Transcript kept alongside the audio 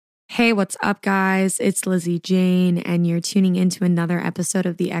Hey, what's up, guys? It's Lizzie Jane, and you're tuning into another episode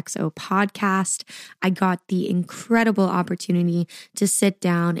of the XO podcast. I got the incredible opportunity to sit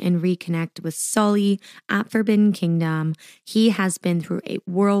down and reconnect with Sully at Forbidden Kingdom. He has been through a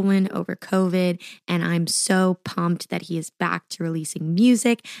whirlwind over COVID, and I'm so pumped that he is back to releasing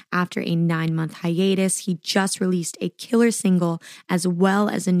music after a 9-month hiatus. He just released a killer single as well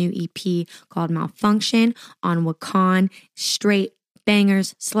as a new EP called Malfunction on Wakan. Straight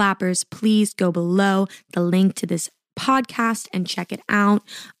bangers, slappers. Please go below the link to this podcast and check it out.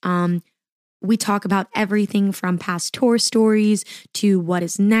 We talk about everything from past tour stories to what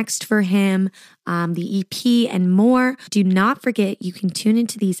is next for him, the EP, and more. Do not forget you can tune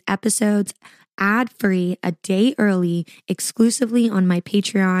into these episodes ad-free a day early exclusively on my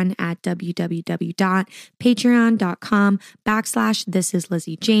Patreon at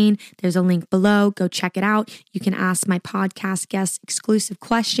www.patreon.com/thisisLizzieJane. There's a link below. Go check it out. You can ask my podcast guests exclusive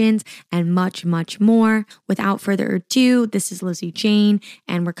questions and much, much more. Without further ado, this is Lizzie Jane,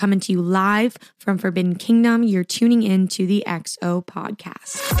 and we're coming to you live from Forbidden Kingdom. You're tuning in to the XO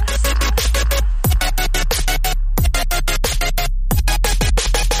podcast.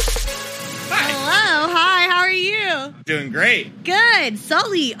 Doing great. Good.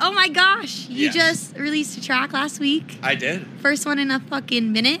 Sully, oh my gosh. You just released a track last week. I did. First one in a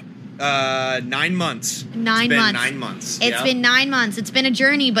fucking minute. 9 months. It's been 9 months. It's been 9 months. It's been a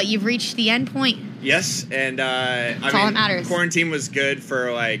journey, but you've reached the end point. Yes, and That's all that matters. Quarantine was good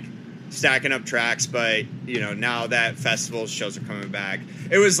for like stacking up tracks, but now that festival shows are coming back,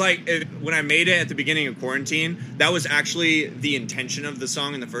 it was like when I made it at the beginning of quarantine, that was actually the intention of the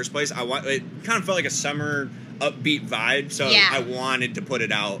song in the first place. It kind of felt like a summer upbeat vibe, so I wanted to put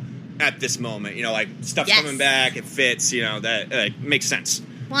it out at this moment. Like stuff's coming back, it fits. That makes sense.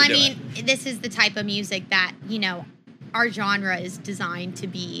 Well, I mean, this is the type of music that our genre is designed to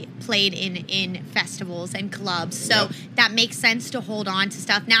be played in festivals and clubs, so that makes sense to hold on to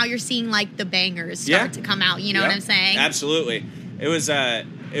stuff. Now you're seeing like the bangers start to come out. You know what I'm saying? Absolutely. It was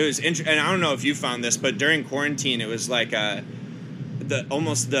interesting, and I don't know if you found this, but during quarantine, it was like the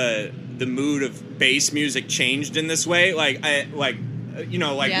mood of bass music changed in this way. When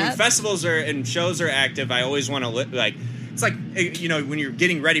festivals and shows are active, I always want to it's like, when you're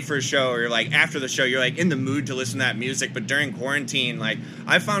getting ready for a show or you're like after the show, you're like in the mood to listen to that music. But during quarantine, like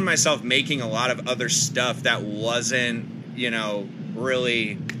I found myself making a lot of other stuff that wasn't,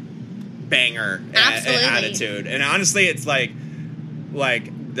 really banger attitude. And honestly, it's like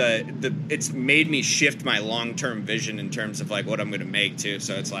it's made me shift my long-term vision in terms of like what I'm going to make too.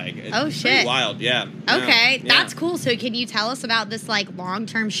 So it's like, it's pretty wild. Yeah. Okay. That's cool. So can you tell us about this like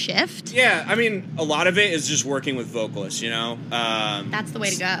long-term shift? Yeah. I mean, a lot of it is just working with vocalists, that's the way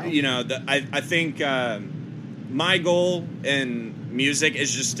to go. I think my goal in music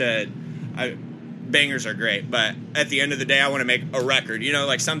is just bangers are great, but at the end of the day, I want to make a record,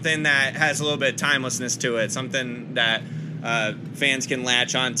 like something that has a little bit of timelessness to it, something that fans can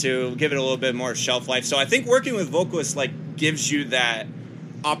latch onto, give it a little bit more shelf life. So I think working with vocalists gives you that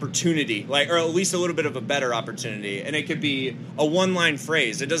opportunity, or at least a little bit of a better opportunity. And it could be a one-line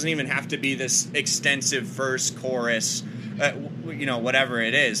phrase. It doesn't even have to be this extensive verse, chorus, whatever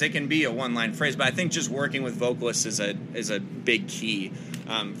it is. It can be a one-line phrase. But I think just working with vocalists is a big key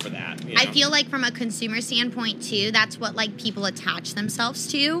for that. I feel like from a consumer standpoint too, that's what people attach themselves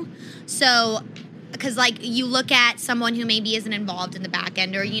to. So. Because, you look at someone who maybe isn't involved in the back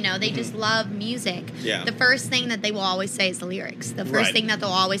end or, they just love music. Yeah. The first thing that they will always say is the lyrics. The first thing that they'll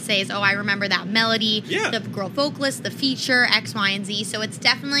always say is, oh, I remember that melody, the girl vocalist, the feature, X, Y, and Z. So it's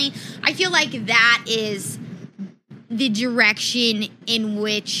definitely, I feel like that is the direction in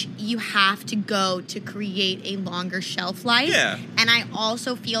which you have to go to create a longer shelf life. Yeah. And I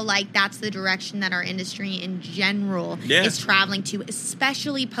also feel like that's the direction that our industry in general is traveling to,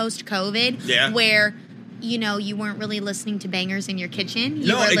 especially post-COVID, where, you weren't really listening to bangers in your kitchen.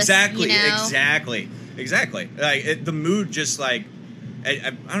 Exactly. Like, the mood just, I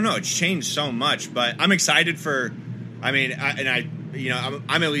don't know, it's changed so much, but I'm excited for, I'm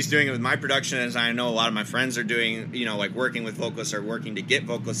at least doing it with my production, as I know a lot of my friends are doing, working with vocalists or working to get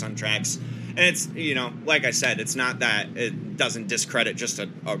vocalists on tracks. And it's, like I said, it's not that it doesn't discredit just a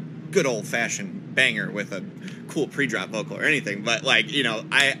good old-fashioned banger with a cool pre-drop vocal or anything. But, I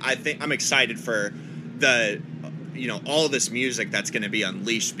think I'm excited for the, all of this music that's going to be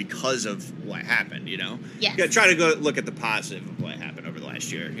unleashed because of what happened, Yes. You gotta try to go look at the positive of what happened over the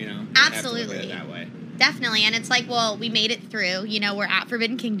last year, Absolutely. You have to look at it that way. Definitely, and it's like, well, we made it through. We're at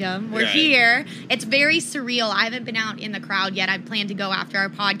Forbidden Kingdom. We're here. It's very surreal. I haven't been out in the crowd yet. I plan to go after our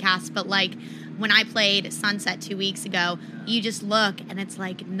podcast, but when I played Sunset 2 weeks ago, you just look and it's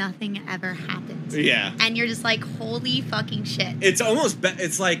like nothing ever happens. Yeah. And you're just like, holy fucking shit. It's almost,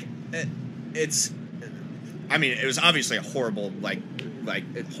 it's like, it's, I mean, it was obviously a horrible,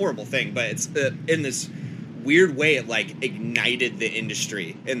 horrible thing, but it's in this weird way, it like ignited the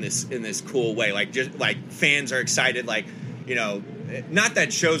industry in this cool way. Like, just like fans are excited, like, you know, not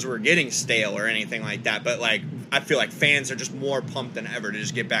that shows were getting stale or anything like that, but like I feel like fans are just more pumped than ever to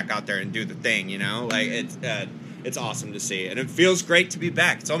just get back out there and do the thing, you know? Like it's awesome to see, and it feels great to be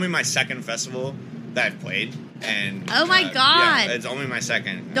back. It's only my second festival that I've played, and oh my god, yeah, it's only my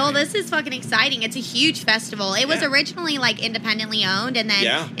second. No, this is fucking exciting. It's a huge festival. It was originally like independently owned, and then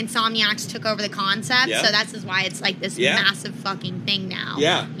Insomniacs took over the concept, so that's why it's like this massive fucking thing now.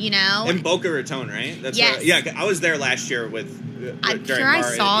 Yeah, you know, in Boca Raton, right? That's yes. I was there last year with. I'm sure I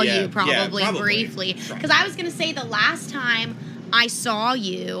saw you probably briefly, because I was gonna say the last time I saw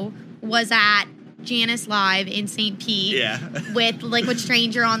you was at Janice Live in St. Pete with Liquid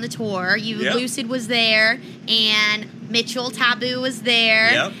Stranger on the tour. Lucid was there, and Mitchell Taboo was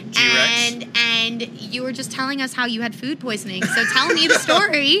there. Yep. G-Rex. And you were just telling us how you had food poisoning. So tell me the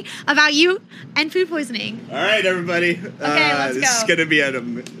story about you and food poisoning. All right, everybody. Okay, let's go. This is gonna be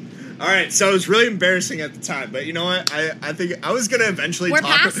all right, so it was really embarrassing at the time, but you know what? I think I was gonna eventually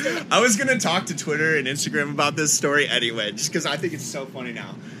I was gonna talk to Twitter and Instagram about this story anyway, just because I think it's so funny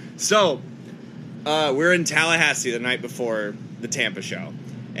now. So we're in Tallahassee the night before the Tampa show,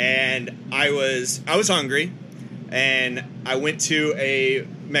 and I was hungry, and I went to a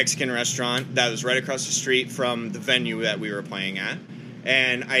Mexican restaurant that was right across the street from the venue that we were playing at,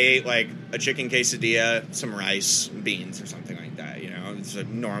 and I ate like a chicken quesadilla, some rice, beans, or something like that. You know, it's a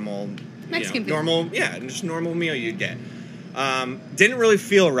normal Mexican food. Just normal meal you'd get. Didn't really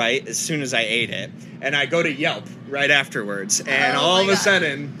feel right as soon as I ate it, and I go to Yelp right afterwards, and all of a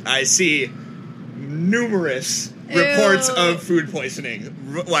sudden I see numerous reports of food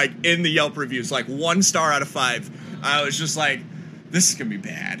poisoning, like in the Yelp reviews, like 1 star out of 5. I was just like, this is gonna be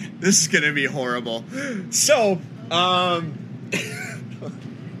bad. This is gonna be horrible. So,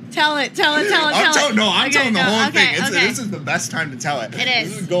 Tell it. No, I'm telling the whole thing. This is the best time to tell it. It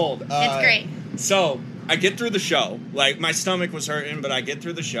is. This is gold. It's great. So, I get through the show. Like, my stomach was hurting, but I get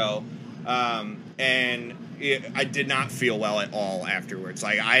through the show. And I did not feel well at all afterwards.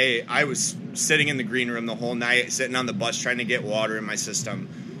 Like, I was sitting in the green room the whole night, sitting on the bus trying to get water in my system,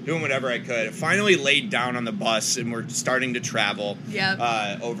 doing whatever I could. I finally laid down on the bus, and we're starting to travel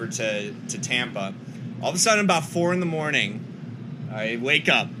over to Tampa. All of a sudden, about 4 a.m, I wake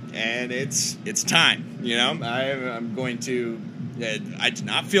up, and it's time. You know, I'm going to. I did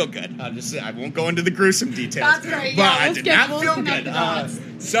not feel good. I won't go into the gruesome details. That's right. But I did not feel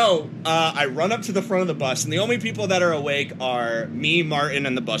good. So I run up to the front of the bus, and the only people that are awake are me, Martin,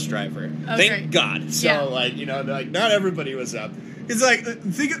 and the bus driver. Thank God. So not everybody was up. It's like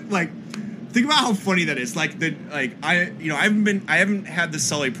think about how funny that is. I haven't had the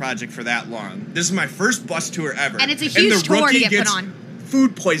Sully project for that long. This is my first bus tour ever, and it's a huge tour to get put on.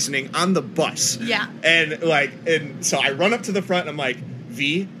 Food poisoning on the bus. Yeah. And so I run up to the front and I'm like,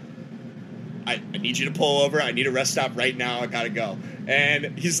 V, I need you to pull over. I need a rest stop right now. I gotta go.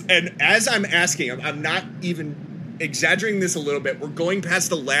 And as I'm asking him, I'm not even exaggerating this a little bit. We're going past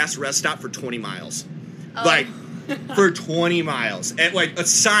the last rest stop for 20 miles. For 20 miles. And a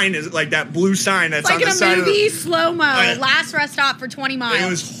sign is like that blue sign that's on the side of the... Like a movie, slow-mo, last rest stop for 20 miles. It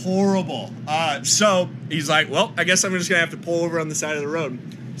was horrible. So he's like, well, I guess I'm just going to have to pull over on the side of the road.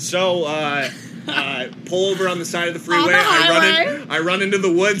 So pull over on the side of the freeway. I run into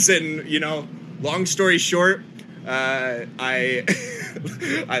the woods, and, long story short, I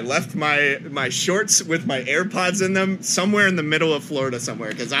left my shorts with my AirPods in them somewhere in the middle of Florida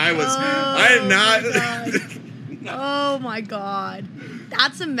somewhere, because I am not... Oh my God.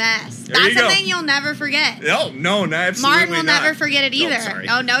 That's a mess. That's a thing you'll never forget. No, absolutely Martin will not. never forget it either. No, sorry.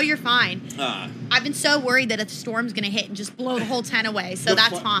 Oh, no, you're fine. I've been so worried that a storm's going to hit and just blow the whole tent away, so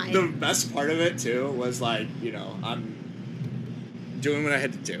that's fine. The best part of it, too, was I'm doing what I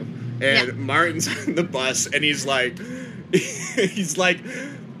had to do. And Martin's on the bus, and he's like,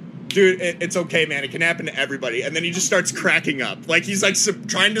 dude, it's okay, man. It can happen to everybody. And then he just starts cracking up. Like, he's,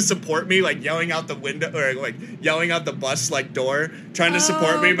 trying to support me, yelling out the window, or, yelling out the bus, door, trying to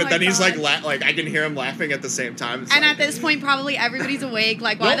support me. But then he's, I can hear him laughing at the same time. It's at this point, probably everybody's awake.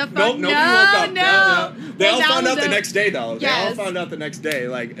 Why the fuck? Nobody woke up. No. They all found out the next day, though. Yes. They all found out the next day.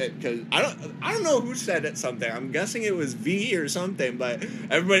 Because I don't know who said it something. I'm guessing it was V or something. But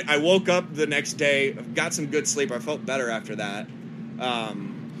everybody, I woke up the next day, got some good sleep. I felt better after that.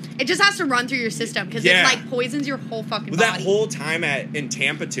 It just has to run through your system because it like poisons your whole fucking body. That whole time in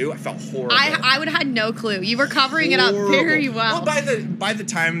Tampa too, I felt horrible. I would have had no clue. You were covering it up very well. Well, by the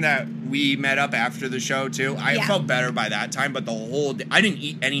time that we met up after the show too, I felt better by that time. But the whole day, I didn't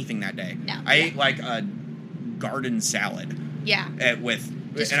eat anything that day. No, I ate like a garden salad. Yeah. With.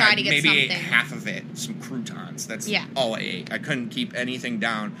 Just and try I to get maybe something. ate half of it, some croutons. That's all I ate. I couldn't keep anything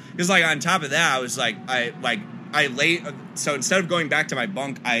down because, like, on top of that, I was like, I lay. So instead of going back to my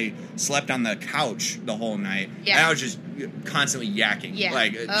bunk, I slept on the couch the whole night. Yeah, and I was just constantly yakking,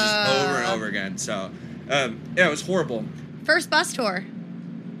 like just over and over again. So, it was horrible. First bus tour.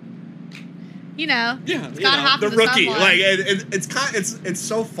 You know, it's got half the of rookie. Someone. Like it's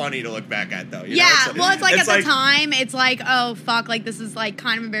so funny to look back at though. You know? It's like at the time, it's like, oh fuck, like this is like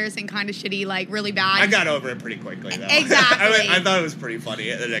kind of embarrassing, kind of shitty, like really bad. I got over it pretty quickly though. Exactly. I thought it was pretty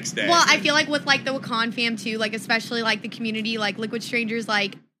funny the next day. Well, I feel like with like the Wakan fam too, like especially like the community, like Liquid Strangers,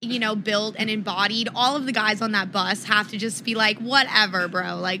 like built and embodied. All of the guys on that bus have to just be like, whatever,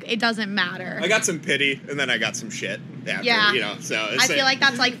 bro. Like it doesn't matter. I got some pity and then I got some shit after, so I feel like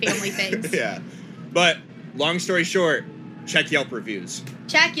that's like family things. Yeah. But long story short, check Yelp reviews.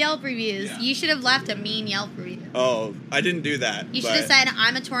 Check Yelp reviews. Yeah. You should have left a mean Yelp review. Oh, I didn't do that. You should have said,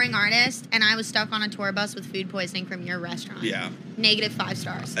 I'm a touring artist and I was stuck on a tour bus with food poisoning from your restaurant. Yeah. -5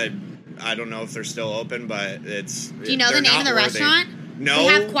 stars. I don't know if they're still open, but it's... Do you know the name of the restaurant? No, they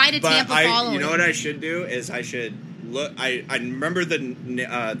have quite a Tampa following. You know what I should do is I should look. I remember the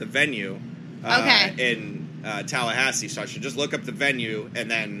venue in Tallahassee, so I should just look up the venue,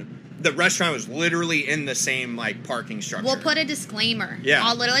 and then the restaurant was literally in the same like parking structure. We'll put a disclaimer. Yeah,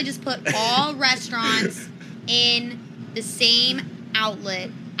 I'll literally just put all restaurants in the same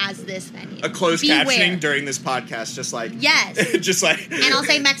outlet as this venue. A closed captioning during this podcast, just like just like, and I'll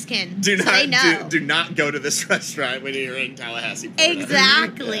say Mexican. Do not so they know. Do not go to this restaurant when you're in Tallahassee, Florida.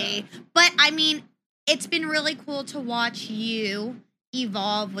 Exactly. But I mean, it's been really cool to watch you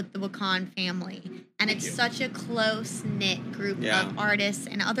evolve with the Wakan family, and it's such a close knit group of artists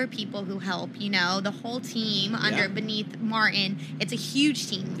and other people who help. The whole team beneath Martin. It's a huge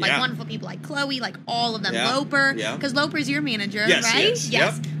team, like wonderful people like Chloe, like all of them. Loper, because Loper's your manager, right? Yes.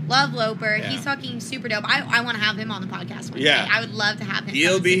 Yep. Love Loper. Yeah. He's fucking super dope. I want to have him on the podcast one day. I would love to have him.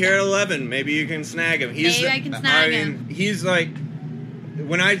 He'll be here at 11. Maybe you can snag him. Maybe I can snag him. He's like,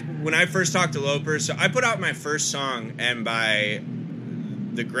 when I first talked to Loper, so I put out my first song, and by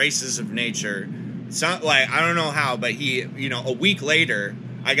the graces of nature, I don't know how, but he, a week later,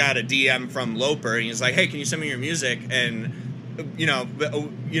 I got a DM from Loper, and he's like, hey, can you send me your music? And,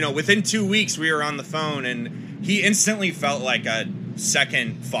 within 2 weeks, we were on the phone, and he instantly felt like a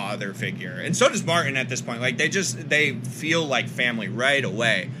second father figure. And so does Martin at this point. Like, they feel like family right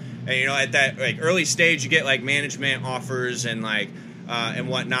away. And, at that, like, early stage, you get, like, management offers and, like, and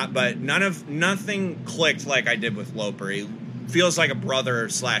whatnot, but nothing clicked like I did with Loper. He feels like a brother /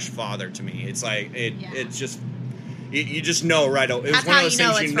 father to me. It's like it's just you just know right away. It was one of those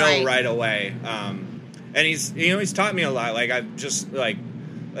things you know right away. And he's taught me a lot. Like I've just like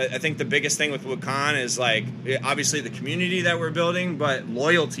I think the biggest thing with Wakan is like obviously the community that we're building, but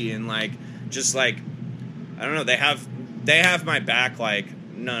loyalty and like just like I don't know. They have my back like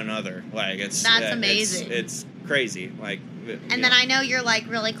none other. Like that's amazing. It's crazy. Like. And then I know you're like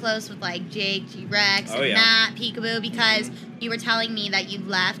really close with like Jake, G-Rex, and Matt, Peekaboo, because you were telling me that you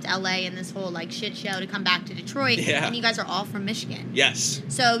left LA in this whole like shit show to come back to Detroit, and you guys are all from Michigan. Yes.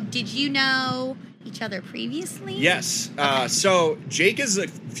 So did you know each other previously? Yes. Okay. So Jake is a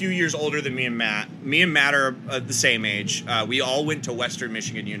few years older than me and Matt. Me and Matt are the same age. We all went to Western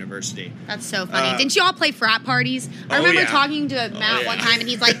Michigan University. That's so funny. Didn't you all play frat parties? I remember talking to Matt one time, and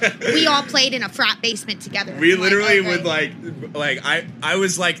he's like, we all played in a frat basement together. We literally would like I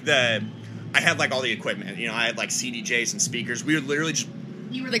was like I had like all the equipment. I had like CDJs and speakers. We would literally just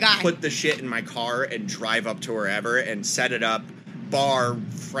you were the guy. Put the shit in my car and drive up to wherever and set it up. Bar,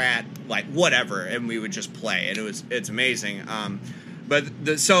 frat, like whatever, and we would just play, and it's amazing.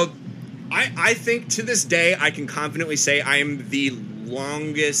 So I think to this day I can confidently say I am the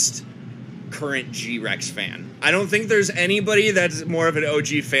longest current G-Rex fan. I don't think there's anybody that's more of an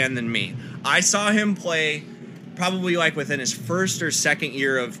OG fan than me. I saw him play probably like within his first or second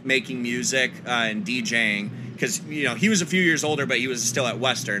year of making music and DJing, because he was a few years older, but he was still at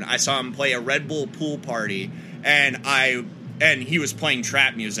Western. I saw him play a Red Bull pool party, and he was playing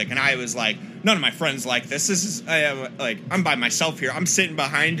trap music, and I was like, none of my friends like this. This is I'm by myself here. I'm sitting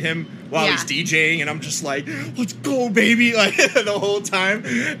behind him while he's DJing, and I'm just like, let's go, baby, like the whole time.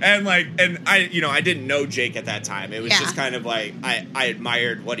 And I didn't know Jake at that time. It was just kind of like I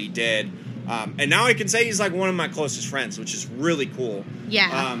admired what he did. And now I can say he's like one of my closest friends, which is really cool.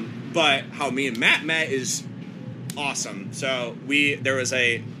 Yeah. But how me and Matt met is awesome. So there was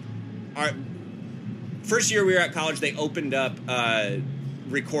our first year we were at college, they opened up a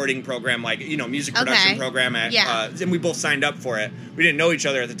recording program, like, music production program and we both signed up for it. We didn't know each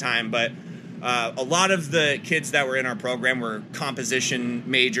other at the time, but a lot of the kids that were in our program were composition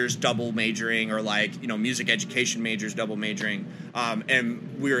majors, double majoring, or like, music education majors, double majoring.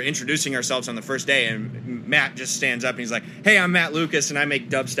 And we were introducing ourselves on the first day, and Matt just stands up and he's like, "Hey, I'm Matt Lucas, and I make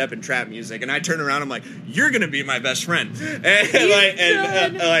dubstep and trap music." And I turn around, I'm like, "You're gonna be my best friend."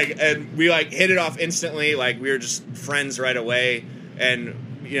 And we like hit it off instantly. Like, we were just friends right away. And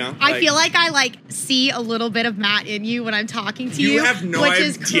I feel like I see a little bit of Matt in you when I'm talking to you. You have no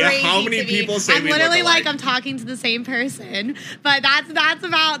idea how many people say I'm we literally look alike. like I'm talking to the same person. But that's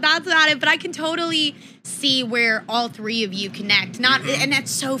about it. But I can totally see where all three of you connect. And that's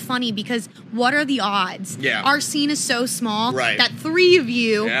so funny because what are the odds? Yeah. Our scene is so small right. that three of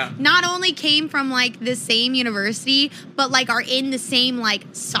you yeah. not only came from like the same university, but like are in the same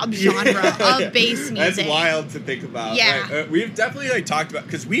like subgenre of bass music. That's wild to think about. Yeah. Like, we've definitely like talked about,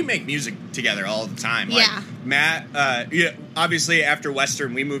 because we make music together all the time. Like, yeah. Matt, obviously after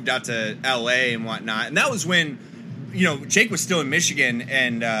Western, we moved out to LA and whatnot, and that was when Jake was still in Michigan,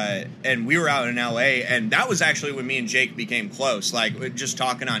 and we were out in LA, and that was actually when me and Jake became close. Like, just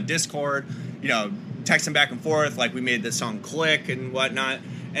talking on Discord, texting back and forth. Like, we made the song Click and whatnot,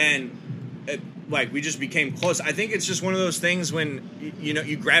 and we just became close. I think it's just one of those things when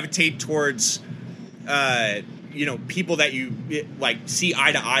you gravitate towards people that you like see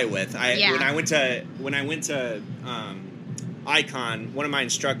eye to eye with. When I went to Icon, one of my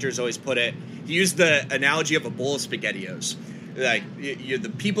instructors always put it. He used the analogy of a bowl of SpaghettiOs. Like,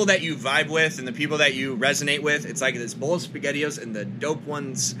 the people that you vibe with and the people that you resonate with, it's like this bowl of SpaghettiOs, and the dope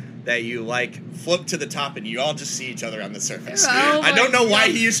ones that you like flip to the top, and you all just see each other on the surface. Oh, I don't know why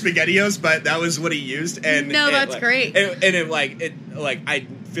he used SpaghettiOs, but that was what he used. And that's great. I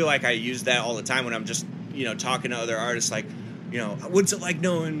feel like I use that all the time when I'm just talking to other artists, like, what's it like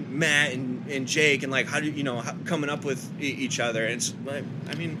knowing Matt and Jake, and like how do coming up with each other? And it's like,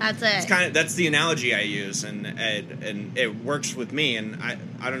 I mean, that's it. It's that's the analogy I use, and it works with me. And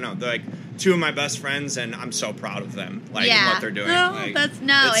I don't know, they're like two of my best friends, and I'm so proud of them, like what they're doing.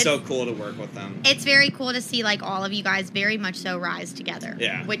 It's so cool to work with them. It's very cool to see like all of you guys very much so rise together.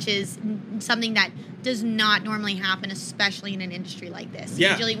 Yeah, which is something that does not normally happen, especially in an industry like this.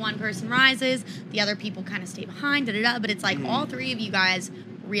 Yeah. Usually one person rises, the other people kind of stay behind, but it's like all three of you guys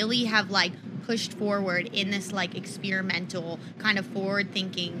really have like pushed forward in this like experimental kind of forward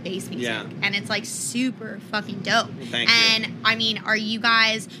thinking bass music. Yeah. And it's like super fucking dope. Thank you. And I mean, are you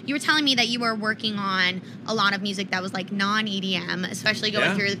guys, you were telling me that you were working on a lot of music that was like non-EDM, especially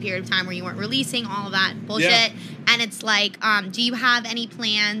going through the period of time where you weren't releasing all of that bullshit. Yeah. And it's like, do you have any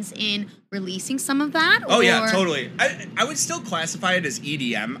plans in releasing some of that? Oh, yeah, totally. I would still classify it as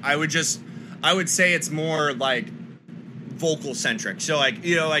EDM. I would say it's more like vocal centric. So like,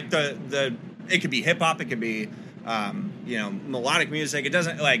 it could be hip hop, it could be melodic music. It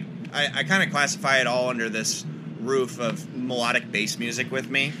doesn't, like, I kind of classify it all under this roof of melodic bass music with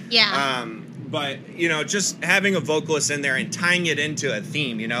me. Yeah. But just having a vocalist in there and tying it into a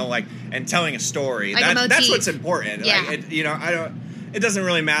theme, and telling a story. Like that's what's important. Yeah. Like, it doesn't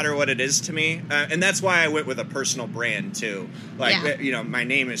really matter what it is to me, and that's why I went with a personal brand too. Like, my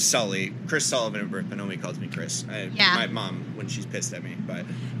name is Sully. Chris Sullivan in birth, but nobody calls me Chris. My mom, when she's pissed at me, but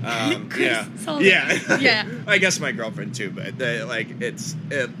Chris Sullivan. Yeah. I guess my girlfriend too, but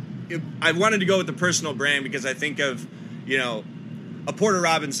I wanted to go with the personal brand because I think of a Porter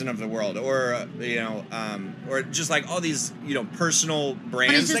Robinson of the world, or or just like all these personal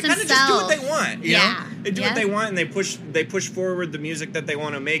brands that kind of just do what they want. You know? They do what they want, and they push forward the music that they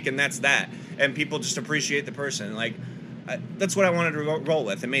want to make, and that's that. And people just appreciate the person. Like, that's what I wanted to roll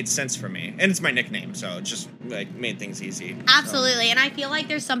with. It made sense for me, and it's my nickname, so it just like made things easy. Absolutely, and I feel like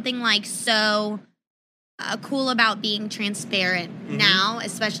there's something like so cool about being transparent now,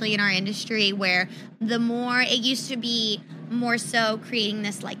 especially in our industry, where the more it used to be more so creating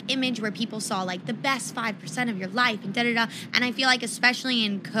this like image where people saw like the best 5% of your life and da-da-da. And I feel like especially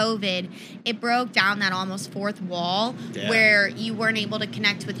in COVID, it broke down that almost fourth wall where you weren't able to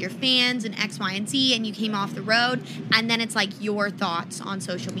connect with your fans and X, Y, and Z, and you came off the road. And then it's like your thoughts on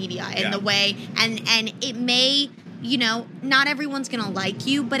social media and the way, and it may you know, not everyone's gonna like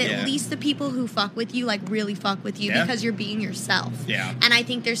you, but Yeah. at least the people who fuck with you, like, really fuck with you Yeah. because you're being yourself. Yeah. And I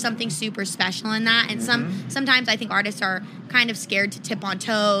think there's something super special in that. And sometimes I think artists are kind of scared to tip on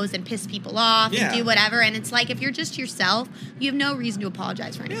toes and piss people off Yeah. and do whatever. And it's like, if you're just yourself, you have no reason to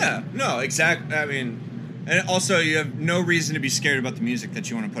apologize for anything. Yeah, no, exactly. I mean, and also you have no reason to be scared about the music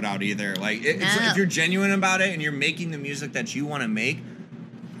that you want to put out either. Like, if you're genuine about it and you're making the music that you want to make,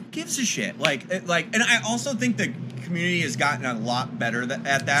 who gives a shit? And I also think the community has gotten a lot better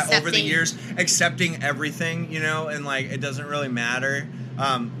at that over the years, accepting everything, you know, and like it doesn't really matter.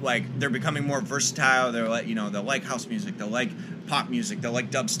 Like they're becoming more versatile. They're like, you know, they'll like house music, they'll like pop music, they'll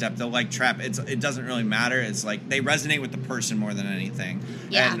like dubstep, they'll like trap. It doesn't really matter. It's like they resonate with the person more than anything,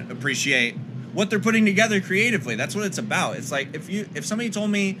 and appreciate what they're putting together creatively. That's what it's about. It's like if somebody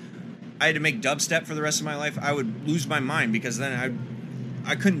told me I had to make dubstep for the rest of my life, I would lose my mind, because then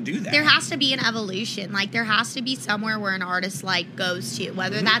I couldn't do that. There has to be an evolution. Like, there has to be somewhere where an artist, like, goes to.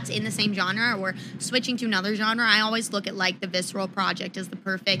 Whether that's in the same genre or switching to another genre. I always look at, like, the Visceral Project as the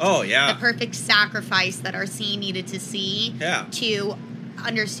perfect sacrifice that our scene needed to see to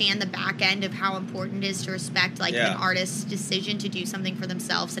understand the back end of how important it is to respect, like, an artist's decision to do something for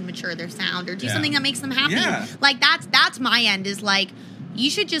themselves and mature their sound or do something that makes them happy. Yeah. Like, that's my end, is, like, you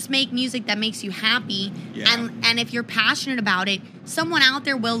should just make music that makes you happy, and if you're passionate about it, someone out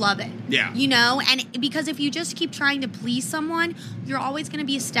there will love it. Yeah. You know? And because if you just keep trying to please someone, you're always going to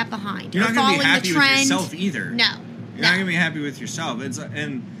be a step behind. You're not going to be happy with yourself either. No. You're not going to be happy with yourself.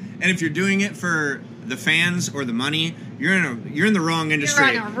 And if you're doing it for the fans or the money, you're in the wrong industry.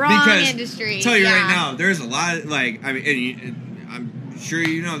 You're in the wrong industry. I'll tell you right now, there's a lot of, like, I mean, I'm sure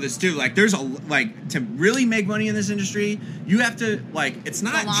you know this too. Like, there's to really make money in this industry, you have to, like, it's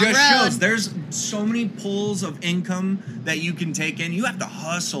not just shows. There's so many pools of income that you can take in. You have to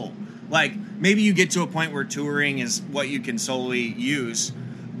hustle. Like, maybe you get to a point where touring is what you can solely use,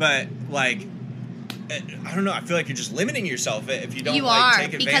 but, like, I don't know. I feel like you're just limiting yourself if you don't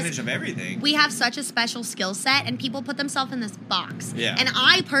take advantage of everything. We have such a special skill set, and people put themselves in this box. Yeah. And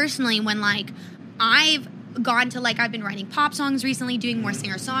I personally, when, like, I've gone to, like, I've been writing pop songs recently, doing more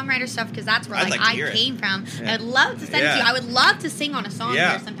singer-songwriter stuff, because that's where, like I came from. Yeah. I'd love to send it to you. I would love to sing on a song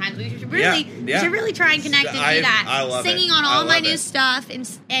here sometimes. We should really try and connect and do that. I love Singing on all my new stuff, and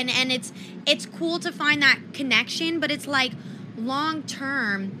it's cool to find that connection, but it's like long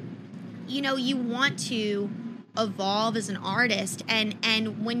term, you know, you want to evolve as an artist,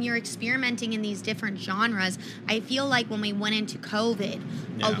 and when you're experimenting in these different genres, I feel like when we went into COVID,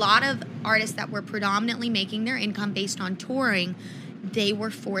 a lot of artists that were predominantly making their income based on touring, they were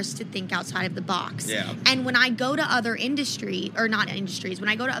forced to think outside of the box. Yeah. And when I go to other when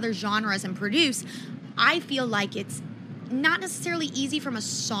I go to other genres and produce, I feel like it's not necessarily easy from a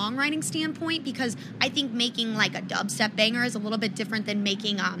songwriting standpoint, because I think making, like, a dubstep banger is a little bit different than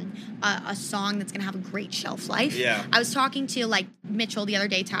making a song that's gonna have a great shelf life. Yeah. I was talking to, like, Mitchell the other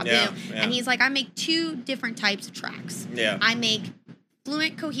day, Taboo, and he's like, I make two different types of tracks. Yeah. I make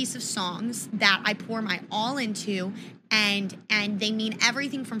fluent, cohesive songs that I pour my all into, and they mean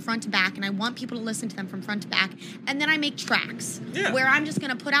everything from front to back, and I want people to listen to them from front to back. And then I make tracks where I'm just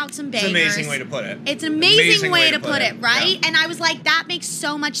going to put out some bangers. It's an amazing way to put it. It's an amazing way to put it, right? Yeah. And I was like, that makes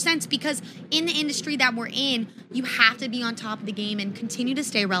so much sense, because in the industry that we're in, you have to be on top of the game and continue to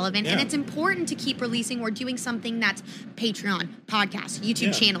stay relevant. Yeah. And it's important to keep releasing or doing something that's Patreon, podcast,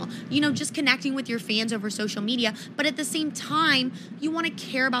 YouTube channel, you know, just connecting with your fans over social media. But at the same time, you want to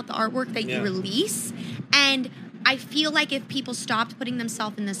care about the artwork that you release. And I feel like if people stopped putting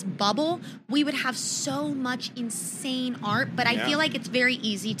themselves in this bubble, we would have so much insane art. But I feel like it's very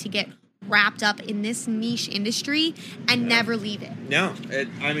easy to get wrapped up in this niche industry and never leave it. No,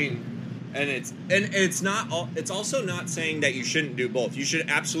 it's not. It's also not saying that you shouldn't do both. You should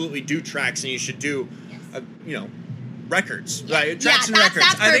absolutely do tracks, and you should do, records, right? Tracks and records.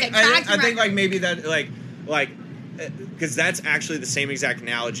 That's perfect. I think like maybe that like. Because that's actually the same exact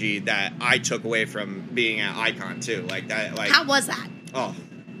analogy that I took away from being at Icon too. Like that. Like, how was that? Oh,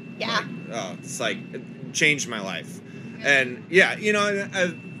 yeah. It's like it changed my life, and you know,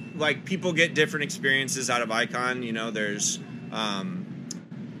 like people get different experiences out of Icon. You know, there's,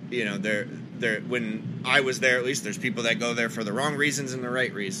 you know, there when I was there, at least there's people that go there for the wrong reasons and the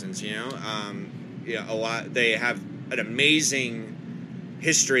right reasons. You know, a lot. They have an amazing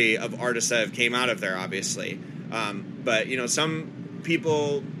history of artists that have came out of there, obviously. But, you know, some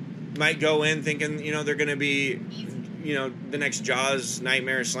people might go in thinking, you know, they're going to be, you know, the next Jaws,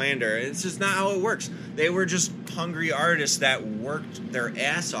 Nightmare, Slander. It's just not how it works. They were just hungry artists that worked their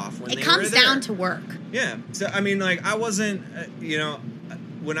ass off when they were there. It comes down to work. Yeah. So, I mean, like, I wasn't, you know,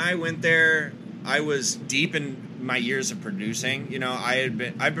 when I went there, I was deep in my years of producing, you know, I've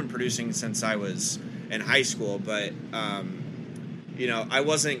been producing since I was in high school, but you know, I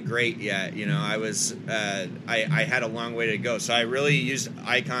wasn't great yet. You know, I had a long way to go. So I really used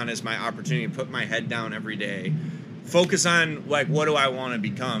Icon as my opportunity to put my head down every day, focus on, like, what do I want to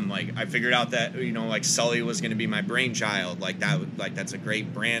become? Like, I figured out that, you know, like, Sully was going to be my brainchild. That's a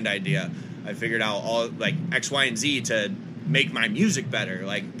great brand idea. I figured out all, like, X, Y, and Z to make my music better.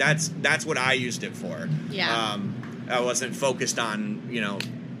 Like, that's what I used it for. Yeah. I wasn't focused on, you know,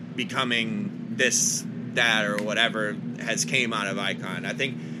 becoming this, that, or whatever has came out of Icon. I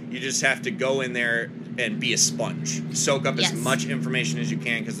think you just have to go in there and be a sponge, soak up as much information as you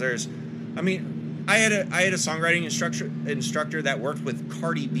can, because I had a songwriting instructor that worked with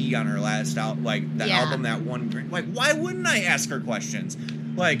Cardi B on her last album, album that won. Like, why wouldn't I ask her questions?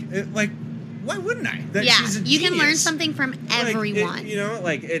 Like why wouldn't I? She's a you genius. can learn something from everyone.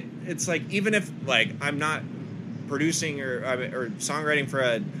 It's like, even if, like, I'm not producing or songwriting for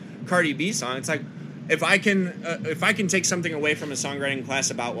a Cardi B song, it's like, if I can take something away from a songwriting class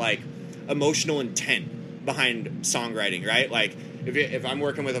about, like, emotional intent behind songwriting, right? Like, if I'm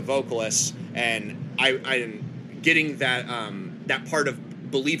working with a vocalist and I'm getting that part of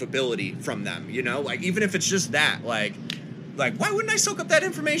believability from them, you know, like, even if it's just that, like why wouldn't I soak up that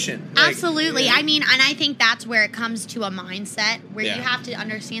information? Like, absolutely. I mean, and I think that's where it comes to a mindset where you Yeah. have to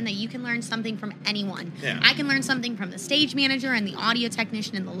understand that you can learn something from anyone. Yeah. I can learn something from the stage manager and the audio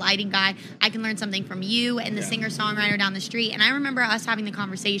technician and the lighting guy. I can learn something from you and the singer-songwriter down the street. And I remember us having the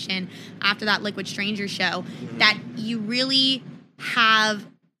conversation after that Liquid Stranger show that you really have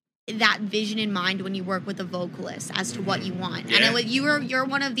that vision in mind when you work with a vocalist as to what you want. Yeah. And you're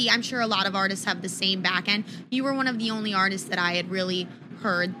one of the, I'm sure a lot of artists have the same back end. You were one of the only artists that I had really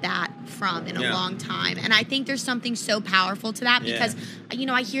heard that from in a long time. And I think there's something so powerful to that because, you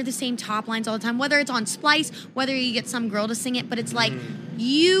know, I hear the same top lines all the time, whether it's on Splice, whether you get some girl to sing it, but it's like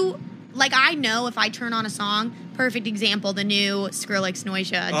I know if I turn on a song, perfect example, the new Skrillex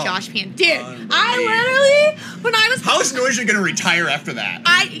Noisia, Josh Pan. Dude, I literally, when I was... How is Noisia going to retire after that?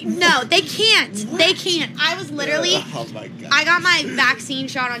 No, they can't. What? They can't. I was literally... Oh, my God. I got my vaccine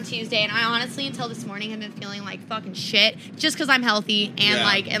shot on Tuesday, and I honestly, until this morning, have been feeling like fucking shit, just because I'm healthy,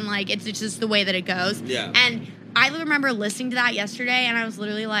 and it's just the way that it goes. Yeah. And I remember listening to that yesterday, and I was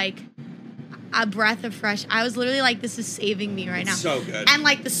literally like... a breath of fresh. I was literally like, this is saving me right now. So good. And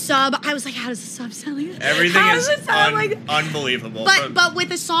like the sub, I was like, how does the sub sound? Everything is unbelievable. But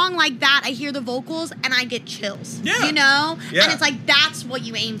with a song like that, I hear the vocals and I get chills. Yeah. You know? Yeah. And it's like, that's what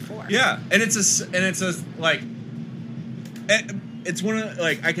you aim for. Yeah. And it's one of,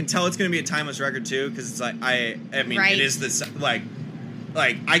 like, I can tell it's going to be a timeless record too, because it's like, I mean, right. It is this, like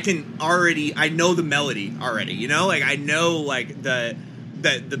I know the melody already, you know? Like, I know, like, the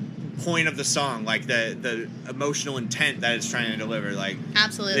point of the song, like the emotional intent that it's trying to deliver, like,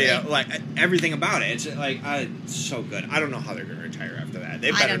 absolutely, like everything about it. It's like, it's so good. I don't know how they're gonna retire after that. They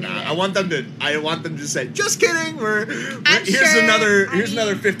better not. I want them to say, just kidding. Here's another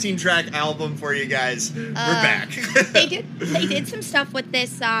 15-track album for you guys. We're back. They did some stuff with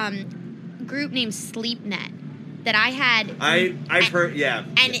this group named SleepNet that I had. I've heard, yeah,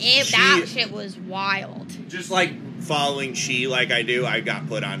 and that shit was wild. Just like following like I do, I got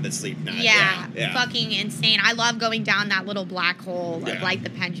put on to SleepNet. Yeah, fucking insane. I love going down that little black hole of like the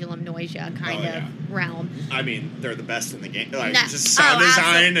Pendulum Noisia kind of realm. I mean, they're the best in the game. Like, just sound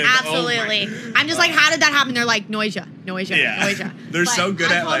design and absolutely. I'm just like, how did that happen? They're like Noisia. They're so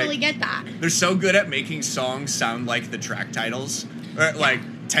good at, I totally get that. They're so good at making songs sound like the track titles, or like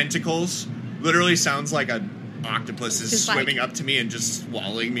Tentacles. Literally sounds like a octopus is swimming up to me and just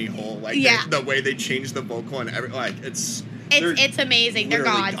swallowing me whole. Like, the way they change the vocal and it's amazing. They're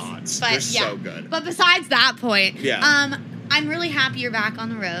gods. But, they're so good. But besides that point, I'm really happy you're back on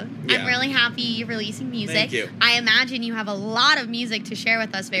the road. I'm really happy you're releasing music. Thank you. I imagine you have a lot of music to share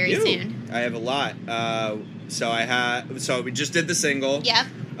with us very soon. I have a lot. So we just did the single. Yep.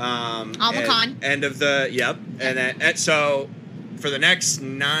 Almacon. End of the and then so. For the next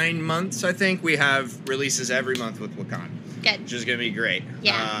 9 months, I think, we have releases every month with Wakan. Good. Which is going to be great.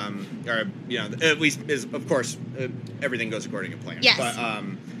 Yeah. At least, of course, everything goes according to plan. Yes.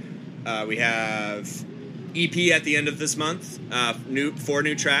 But we have EP at the end of this month, 4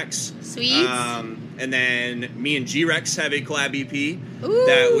 new tracks. Sweet. And then me and G-Rex have a collab EP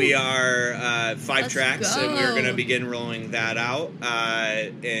that we are 5 tracks, go. and we're going to begin rolling that out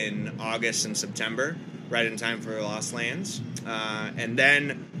in August and September. Right in time for Lost Lands. And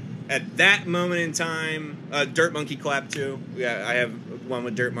then at that moment in time, Dirt Monkey collab too. Yeah, I have one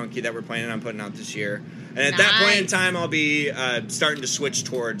with Dirt Monkey that we're planning on putting out this year. And at that point in time, I'll be starting to switch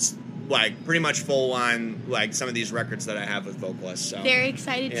towards like pretty much full on like some of these records that I have with vocalists. So very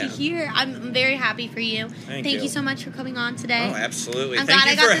excited to hear. I'm very happy for you. Thank you so much for coming on today. Oh, absolutely. I'm Thank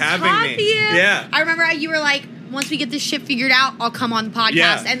glad you I got for to having talk me. to you. Yeah. I remember you were like, once we get this shit figured out, I'll come on the podcast.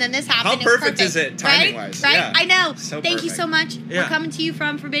 Yeah. And then this happened. How perfect is it timing-wise? Right? Yeah. I know. So Thank you perfect. so much. Yeah. We're coming to you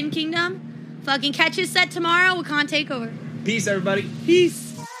from Forbidden Kingdom. Fucking catch us set tomorrow. Wakanda Takeover. Peace, everybody. Peace.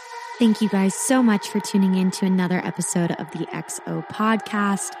 Thank you guys so much for tuning in to another episode of the XO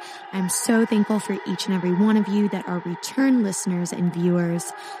podcast. I'm so thankful for each and every one of you that are return listeners and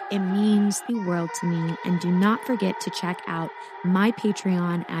viewers. It means the world to me. And do not forget to check out my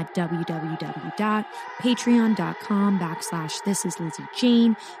Patreon at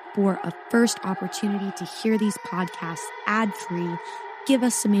www.patreon.com/thisislizzieJane for a first opportunity to hear these podcasts ad-free. Give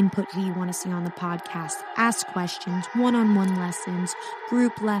us some input who you want to see on the podcast, ask questions, one-on-one lessons,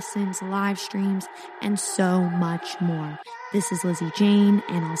 group lessons, live streams, and so much more. This is Lizzie Jane,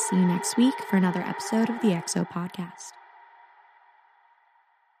 and I'll see you next week for another episode of the XO Podcast.